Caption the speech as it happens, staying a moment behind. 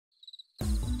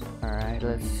Alright,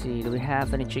 let's see. Do we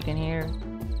have any chicken here?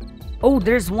 Oh,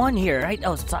 there's one here right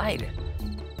outside.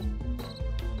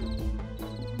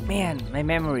 Man, my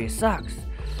memory sucks.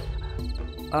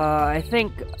 I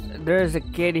think there's a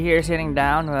kid here sitting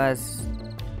down who has...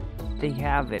 They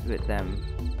have it with them.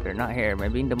 They're not here,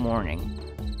 maybe in the morning.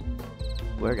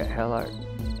 Where the hell are...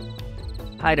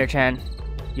 Hi there, Chan.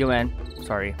 Yuan.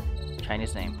 Sorry.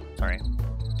 Chinese name. Sorry.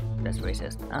 That's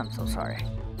racist. I'm so sorry.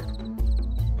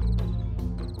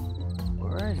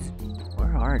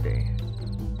 Where are they?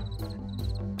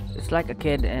 It's like a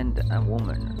kid and a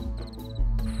woman.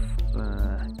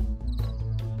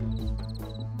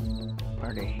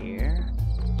 Are they here?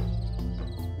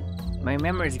 My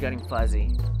memory is getting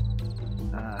fuzzy.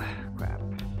 Crap.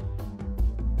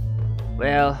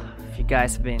 Well, if you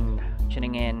guys have been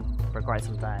tuning in for quite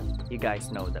some time, you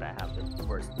guys know that I have the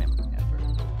worst memory ever.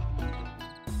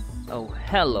 Oh,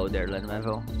 hello there,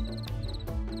 Lenmevo.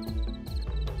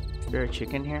 Is there a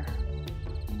chicken here?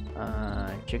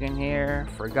 Chicken here.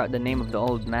 Forgot the name of the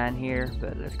old man here,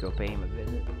 but let's go pay him a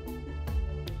visit.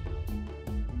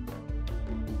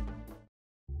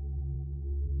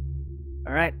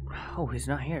 Alright. Oh, he's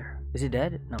not here. Is he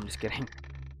dead? No, I'm just kidding.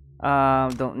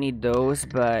 Don't need those,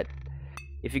 but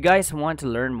if you guys want to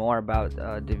learn more about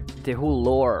the whole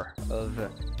lore of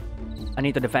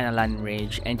Anito of Maroka and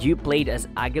Enraged, and you played as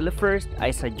Agila first,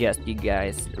 I suggest you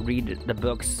guys read the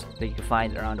books that you can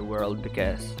find around the world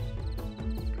because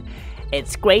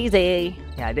it's crazy.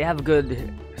 Yeah, they have a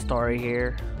good story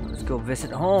here. Let's go visit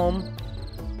home.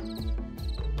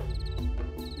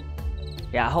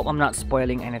 Yeah, I hope I'm not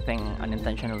spoiling anything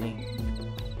unintentionally.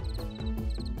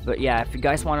 But yeah, if you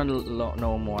guys want to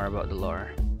know more about the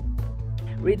lore,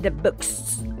 read the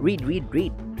books. Read.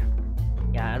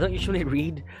 Yeah, I don't usually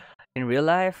read in real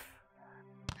life,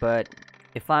 but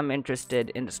if I'm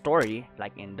interested in the story,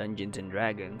 like in Dungeons and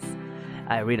Dragons,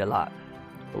 I read a lot.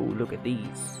 Oh, look at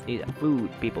these. These are food,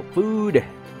 people. Food.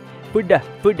 Food.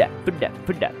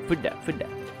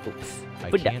 Oops.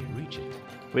 I can't reach it.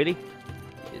 Really?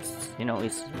 It's, you know,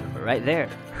 it's right there.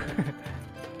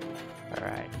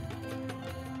 Alright.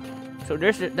 So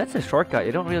that's a shortcut.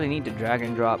 You don't really need to drag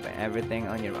and drop everything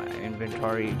on your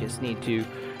inventory. You just need to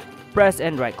press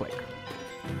and right click.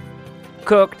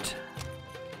 Cooked.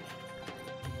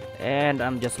 And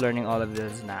I'm just learning all of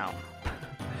this now.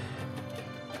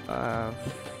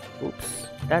 Oops.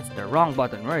 That's the wrong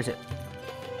button. Where is it?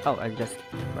 Oh, I just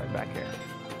right back here.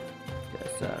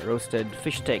 Just roasted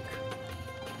fish steak.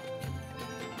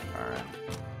 Alright.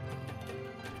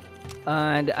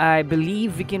 And I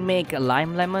believe we can make a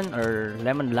lime lemon or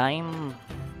lemon lime,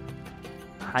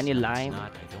 honey lime. I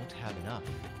don't have enough.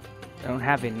 I don't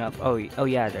have enough. Oh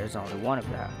yeah, there's only one of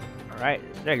that. Alright,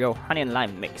 there you go. Honey and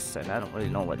lime mix. And I don't really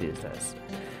know what this does.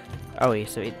 Oh wait,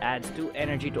 so it adds 2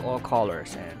 energy to all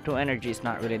colors. And 2 energy is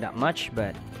not really that much,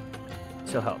 but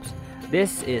still helps.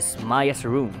 This is Maya's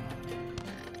room.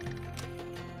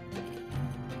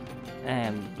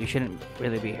 And you shouldn't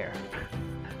really be here.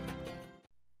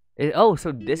 Oh,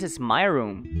 so this is my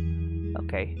room.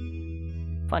 Okay.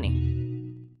 Funny.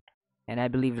 And I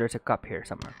believe there's a cup here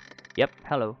somewhere. Yep,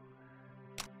 hello.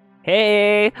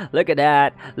 Hey, look at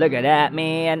that. Look at that,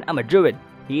 man. I'm a druid.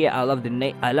 Yeah, I love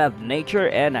nature,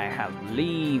 and I have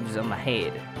leaves on my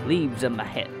head. Leaves on my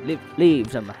head.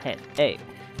 Leaves on my head. Hey.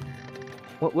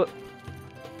 What?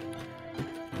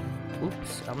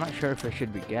 Oops, I'm not sure if I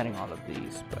should be getting all of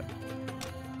these, but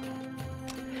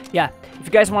yeah, if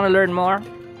you guys want to learn more,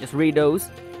 just read those.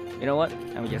 You know what?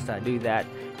 Let me just do that.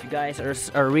 If you guys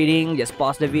are reading, just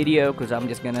pause the video because I'm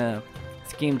just gonna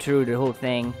skim through the whole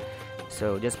thing.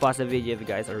 So just pause the video if you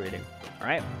guys are reading.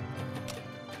 Alright?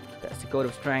 That's the code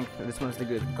of strength. This one's the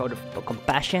good code of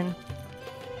compassion.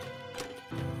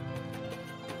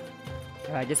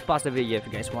 Alright, just pause the video if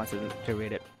you guys want to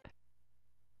read it.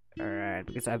 Alright,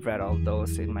 because I've read all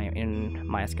those in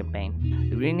Maya's campaign.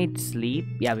 Do we need to sleep?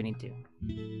 Yeah, we need to.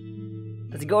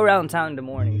 Let's go around town in the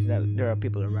morning so that there are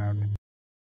people around.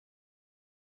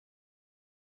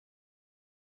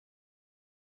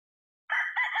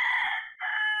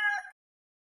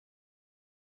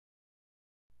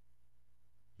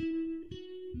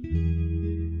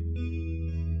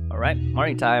 Alright,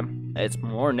 morning time. It's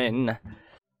morning.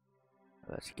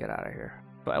 Let's get out of here.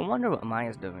 But I wonder what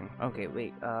Maya's doing. Okay,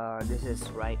 wait. This is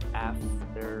right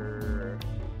after...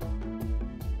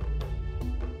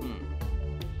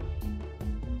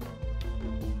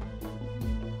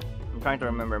 I'm trying to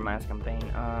remember Maya's campaign.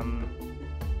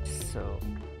 So...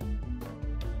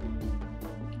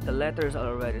 The letters are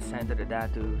already sent to the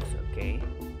Datus, okay.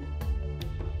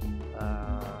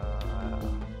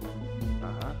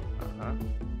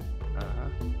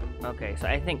 Okay, so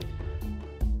I think...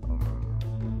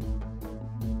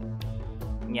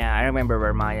 Yeah, I remember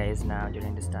where Maya is now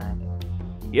during this time.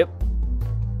 Yep.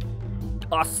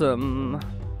 Awesome.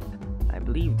 I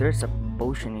believe there's a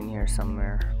potion in here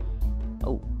somewhere.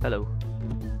 Oh, hello.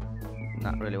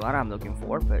 Not really what I'm looking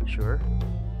for, but sure.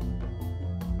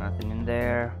 Nothing in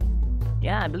there.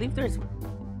 Yeah, I believe there's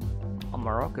a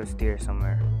Maroka steer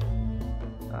somewhere.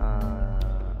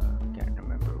 Can't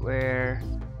remember where.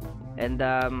 And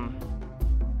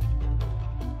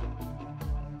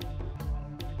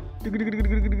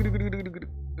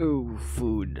oh,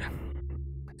 food.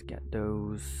 Let's get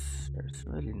those. There's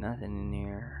really nothing in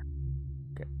here.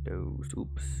 Get those.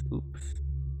 Oops.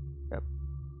 Yep.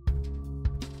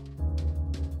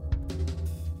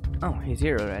 Oh, he's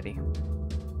here already.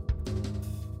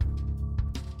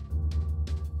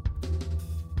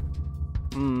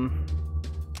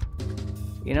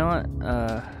 You know what?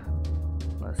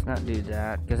 Let's not do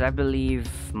that, because I believe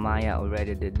Maya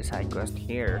already did the side quest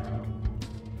here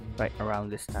right around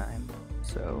this time.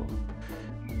 So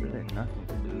really nothing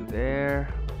to do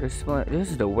there. This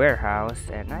is the warehouse,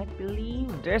 and I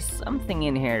believe there's something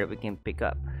in here that we can pick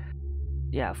up.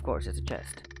 Yeah, of course, it's a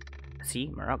chest.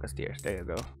 See, Maroka steers. There you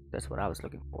go. That's what I was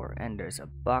looking for. And there's a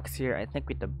box here. I think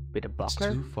with a buckler.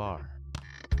 It's too far.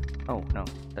 Oh no,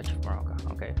 that's just Maroka.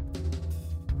 Okay.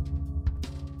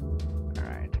 All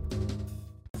right.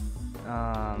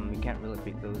 We can't really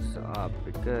pick those up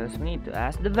because we need to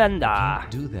ask the vendor. Can't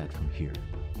do that from here.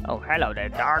 Oh, hello there,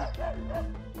 dog.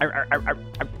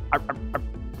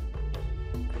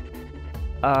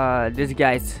 This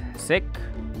guy's sick.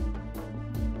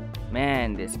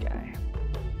 Man, this guy.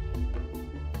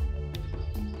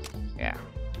 Yeah.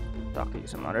 Talk to you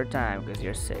some other time because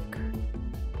you're sick.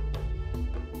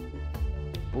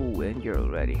 Oh, and you're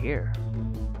already here.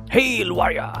 Hail,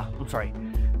 warrior! I'm sorry.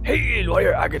 Hail,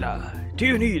 warrior Agila! Do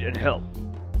you need any help?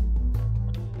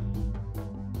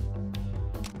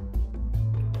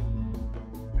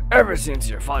 Ever since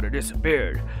your father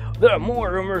disappeared, there are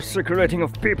more rumors circulating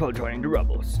of people joining the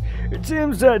rebels. It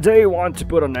seems that they want to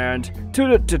put an end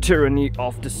to the tyranny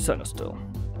of the Celestial.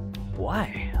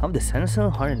 Why? Have the Celestial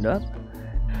hardened up?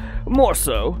 More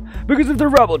so, because of the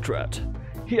rebel threat.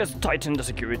 He has tightened the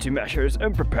security measures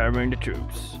and preparing the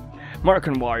troops,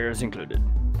 Moroccan warriors included.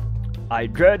 I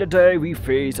dread the day we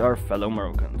face our fellow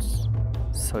Moroccans.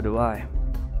 So do I.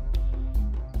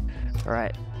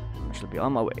 Alright, I shall be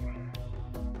on my way.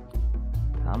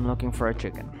 I'm looking for a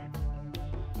chicken.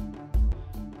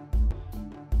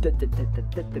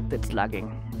 That's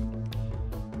lagging.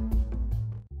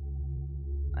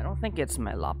 I don't think it's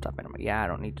my laptop anymore. Yeah, I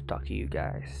don't need to talk to you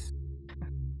guys.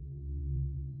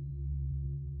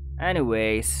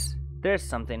 Anyways, there's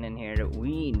something in here that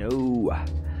we know.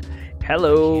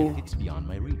 Hello. It's beyond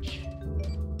my reach.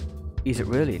 Is it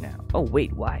really now? Oh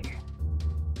wait, why?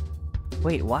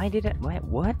 Wait, why did it?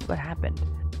 What happened?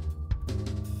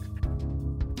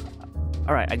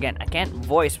 Alright, again, I can't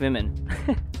voice women.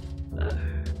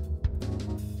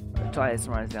 Twice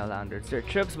runs down Landers. Their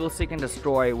troops will seek and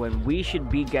destroy when we should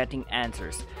be getting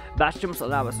answers. Bastions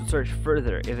allow us to search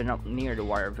further, even up near the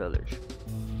warrior village.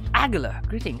 Agila,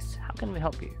 greetings. How can we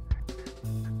help you?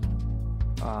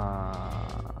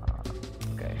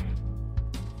 Okay.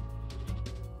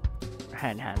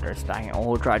 Handhandler stacking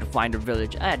all try to find the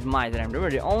village. I admire them. They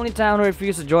were the only town who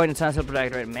refused to join the Sunset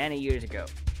Protectorate many years ago.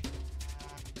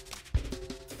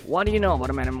 What do you know about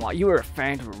the Mangatiwala? You were a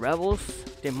fan of the rebels?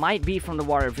 They might be from the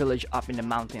warrior village up in the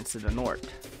mountains to the north.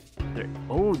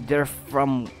 They're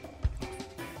from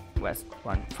west.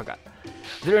 One forgot.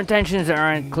 Their intentions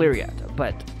aren't clear yet,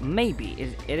 but maybe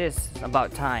it is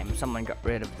about time someone got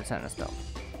rid of the Celestial.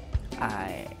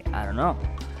 I don't know.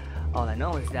 All I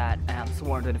know is that I have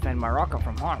sworn to defend Maroka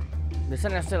from harm. The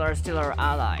Celestial are still our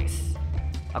allies,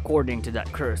 according to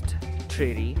that cursed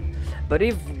treaty. But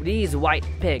if these white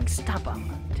pigs stop them,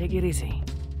 take it easy.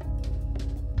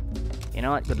 You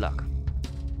know what? Good luck.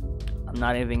 I'm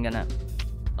not even gonna...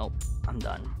 Oh, I'm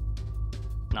done.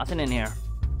 Nothing in here.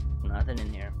 Nothing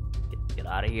in here. Get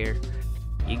out of here.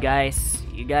 You guys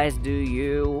do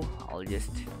you. I'll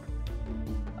just...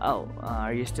 Oh,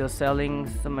 are you still selling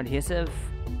some adhesive?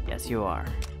 Yes, you are.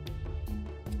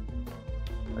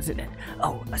 What's it then?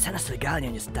 Oh, a Celestial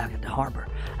galleon just docked at the harbor.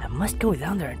 I must go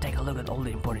down there and take a look at all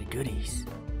the imported goodies.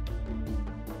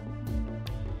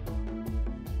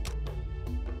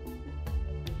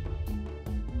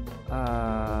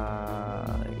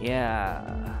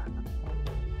 Yeah.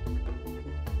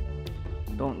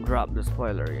 Don't drop the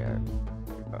spoiler yet.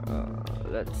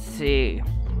 Let's see.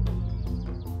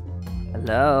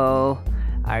 Hello?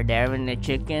 Are there any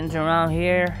chickens around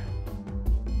here?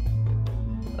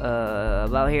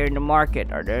 About here in the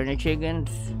market, are there any chickens?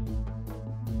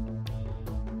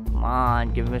 Come on,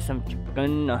 give me some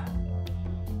chicken.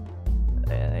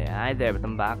 Hi there,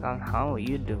 Tambaka. How are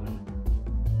you doing?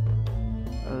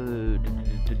 Oh,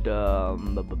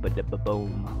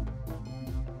 boom.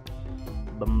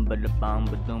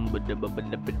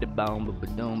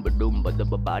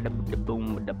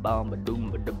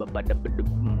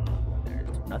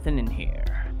 There's nothing in here.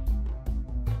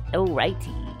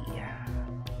 Alrighty.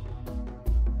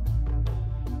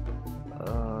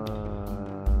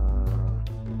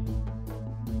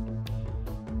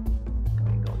 Can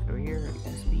we go through here?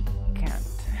 Yes, we can't.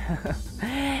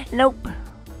 Nope.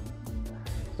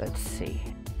 Let's see.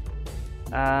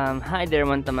 Hi there,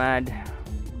 Montamad.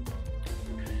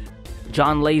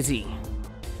 John Lazy.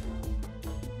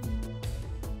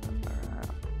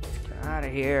 Let's get out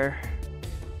of here.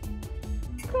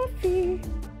 Coffee.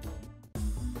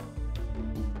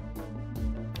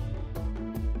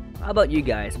 How about you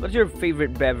guys? What's your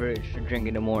favorite beverage to drink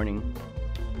in the morning?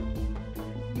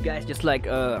 You guys just like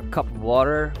a cup of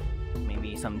water,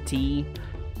 maybe some tea,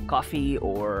 coffee,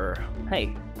 or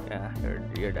hey, yeah,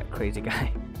 you're that crazy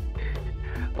guy.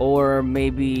 Or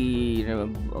maybe, you know,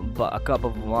 a cup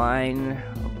of wine,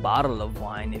 a bottle of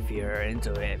wine if you're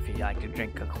into it, if you like to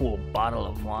drink a cool bottle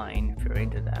of wine, if you're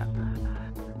into that.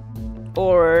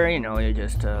 Or, you know, you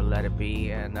just let it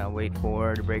be and wait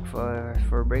for the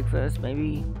breakfast,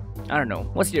 maybe. I don't know.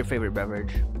 What's your favorite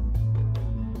beverage?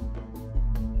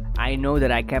 I know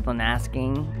that I keep on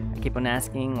asking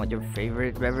what your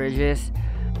favorite beverage is.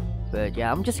 But yeah,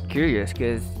 I'm just curious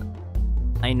because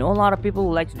I know a lot of people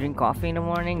who like to drink coffee in the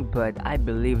morning, but I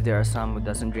believe there are some who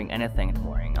doesn't drink anything in the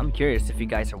morning. I'm curious if you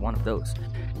guys are one of those.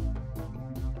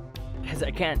 Because I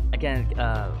can't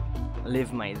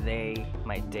live my day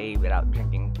without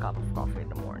drinking a cup of coffee in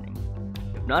the morning.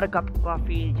 If not a cup of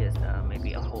coffee, just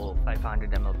maybe a whole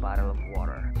 500 ml bottle of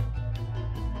water.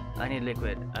 I need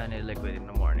liquid in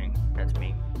the morning. That's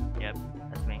me. Yep,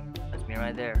 that's me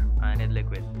right there. I need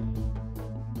liquid.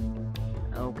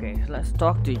 Okay, so let's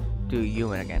talk to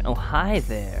Ewan again. Oh, hi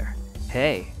there.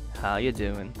 Hey, how you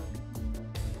doing?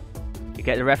 You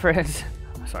get the reference?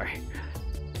 Sorry.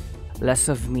 Less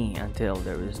of me until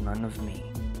there is none of me.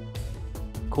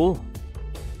 Cool.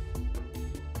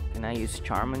 Can I use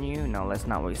charm on you? No, let's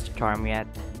not waste charm yet.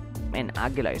 Man,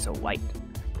 Agila is so white.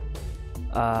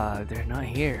 They're not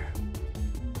here.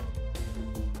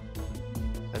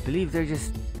 I believe they're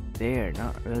just there,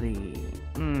 not really.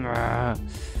 Where's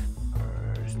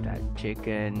that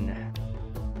chicken?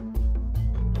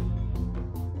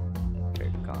 They're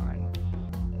gone.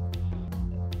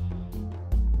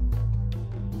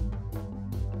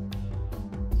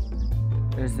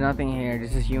 There's nothing here.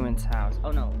 This is Human's house.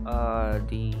 Oh no,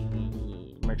 the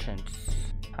merchant's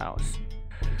house.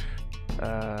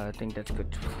 I think that's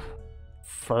good.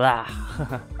 Flah.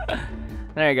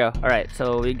 There you go. Alright,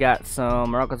 so we got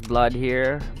some Maroka's blood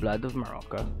here. Blood of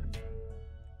Maroka.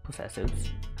 Possessives.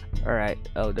 Alright,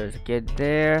 oh, there's a kid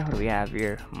there. What do we have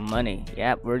here? Money.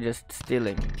 Yep, we're just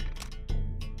stealing.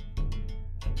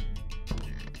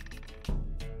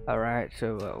 Alright,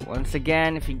 so once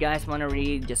again, if you guys want to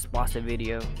read, just pause the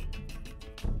video.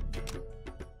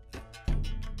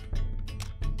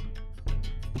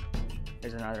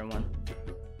 There's another one.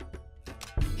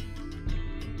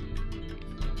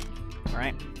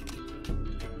 Alright.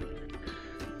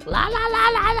 La la la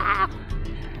la la!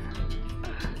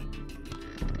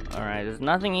 Alright, there's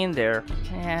nothing in there.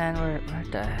 Man, where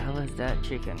the hell is that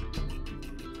chicken?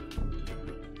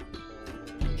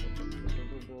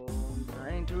 I'm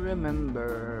trying to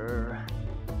remember.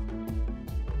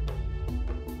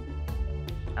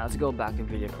 Let's go back to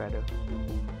video credit.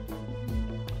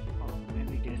 Oh,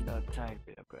 maybe just outside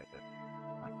video credit.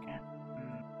 Okay.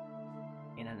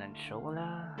 In an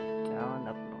Anshola, down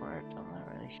up north. I'm not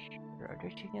really sure. Are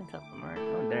there chickens up north?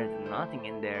 Oh, there's nothing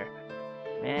in there.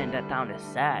 Man, that town is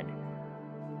sad.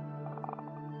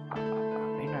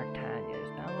 Inartanias.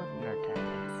 That was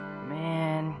Inartanias.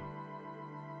 Man.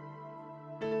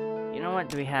 You know what?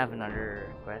 Do we have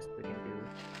another quest we can do?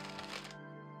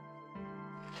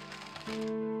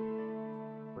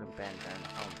 Wooden pen then.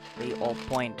 Oh, they all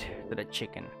point to the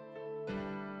chicken.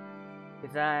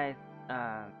 Cause I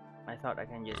thought I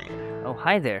can just. Oh,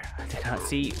 hi there. I did not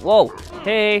see. Whoa!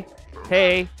 Hey!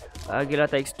 Hey! Agila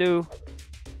takes two.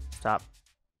 Stop.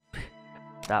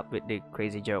 Stop with the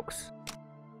crazy jokes.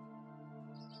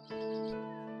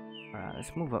 Alright,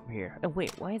 let's move up here. Oh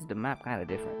wait, why is the map kind of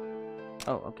different?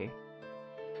 Oh, okay.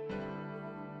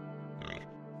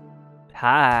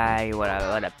 Hi, what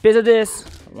a piece of this?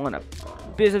 I want a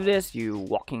piece of this, you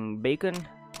walking bacon.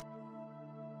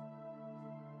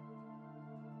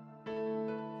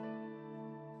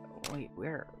 Wait,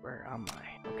 where am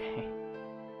I? Okay.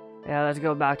 Yeah, let's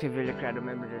go back to Villa.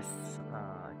 Remember this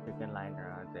chicken line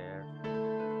around there.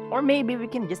 Or maybe we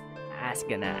can just ask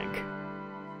Ganag.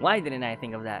 Why didn't I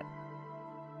think of that?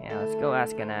 Yeah, let's go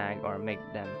ask Ganag or make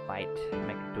them fight.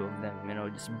 Make the two of them, you know,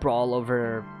 just brawl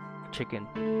over chicken.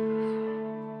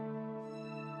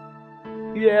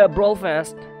 Yeah, brawl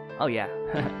fest. Oh yeah.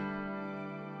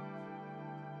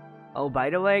 Oh, by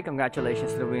the way,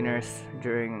 congratulations to the winners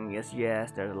during yes,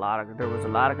 there was a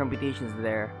lot of competitions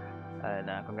there, and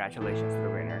congratulations to the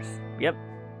winners. Yep,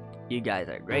 you guys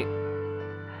are great.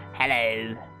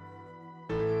 Hello.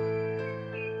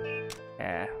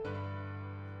 Yeah.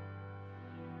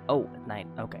 Oh, at night.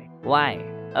 Okay. Why?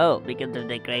 Oh, because of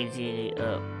the crazy.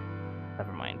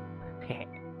 Never mind.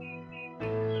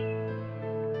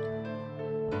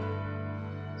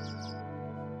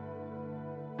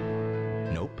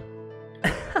 Nope.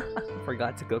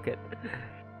 Forgot to cook it.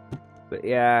 But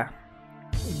yeah,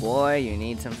 boy, you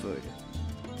need some food.